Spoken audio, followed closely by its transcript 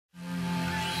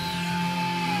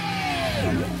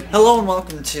Hello and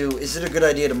welcome to Is It a Good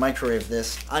Idea to Microwave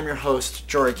This? I'm your host,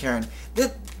 Jory Caron.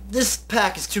 This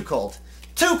pack is too cold.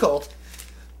 Too cold.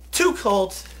 Too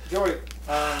cold. Jory,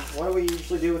 what do we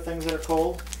usually do with things that are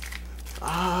cold?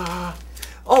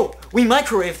 Oh, we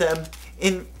microwave them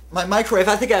in my microwave.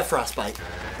 I think I have frostbite.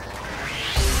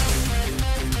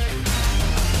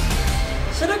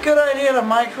 Is it a good idea to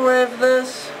microwave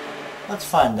this? Let's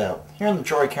find out. Here in the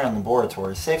Jory Caron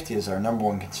laboratory, safety is our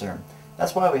 #1 concern.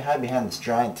 That's why we hide behind this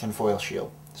giant tinfoil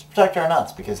shield. It's to protect our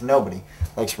nuts, because nobody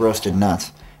likes roasted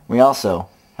nuts. We also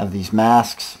have these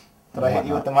masks. Did I hit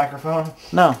you with the microphone?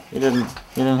 No, you didn't.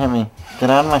 You didn't hit me.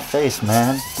 Get out of my face,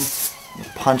 man. I'll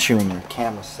punch you in your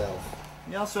camera self.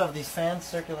 We also have these fans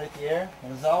circulate the air,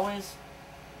 and as always,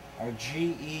 our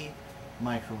GE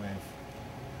microwave.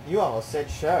 You almost said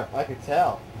sharp, I could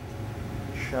tell.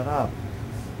 Shut up.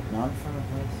 Not in front of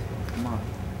this. Come on.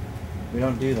 We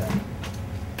don't do that.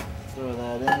 Throw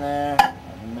that in there,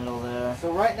 in the middle there.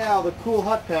 So right now the cool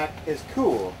hot pack is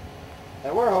cool,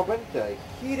 and we're hoping to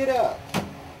heat it up.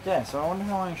 Okay, so I wonder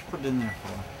how long I should put it in there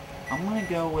for. I'm gonna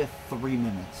go with 3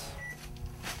 minutes.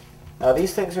 Now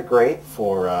these things are great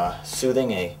for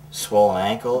soothing a swollen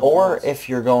ankle. Or if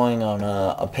you're going on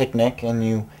a picnic and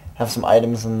you have some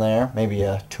items in there, maybe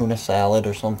a tuna salad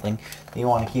or something that you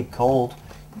want to keep cold.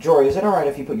 Jory, is it alright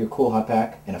if you put your cool hot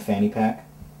pack in a fanny pack?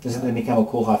 Does it then become a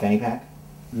cool hot fanny pack?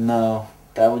 No,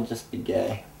 that would just be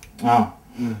gay. Oh.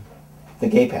 The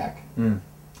gay pack.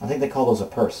 I think they call those a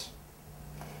purse.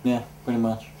 Yeah, pretty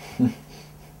much.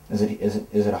 Is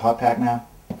it a hot pack now?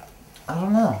 I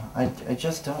don't know. I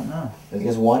just don't know.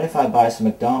 Because what if I buy some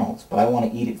McDonald's, but I want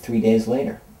to eat it 3 days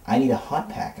later? I need a hot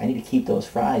pack. I need to keep those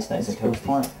fries nice and That's a good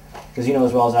point. Because you know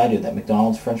as well as I do that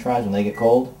McDonald's French fries, when they get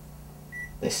cold,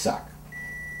 they suck.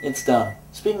 It's done.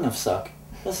 Speaking of suck,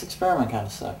 this experiment kind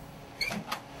of sucked.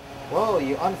 Whoa,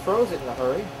 you unfroze it in a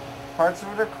hurry. Parts of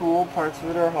it are cool, parts of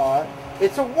it are hot.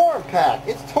 It's a warm pack.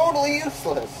 It's totally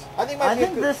useless. I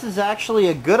think This is actually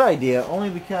a good idea, only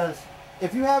because...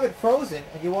 if you have it frozen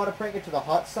and you want to bring it to the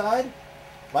hot side,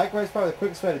 microwave's probably the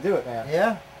quickest way to do it, man.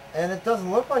 Yeah, and it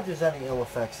doesn't look like there's any ill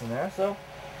effects in there, so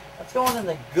that's going in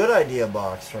the good idea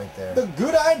box right there. The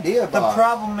good idea box. The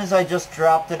problem is I just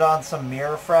dropped it on some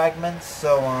mirror fragments,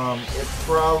 so it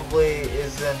probably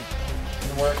isn't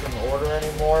in working order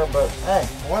anymore, but hey,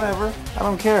 whatever. I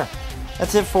don't care.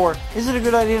 That's it for Is It a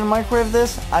Good Idea to Microwave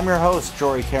This? I'm your host,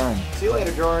 Jory Caron. See you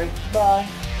later, Jory. Bye.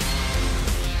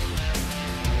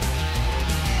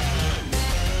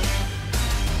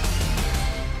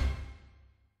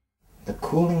 The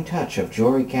cooling touch of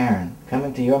Jory Caron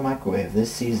coming to your microwave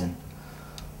this season.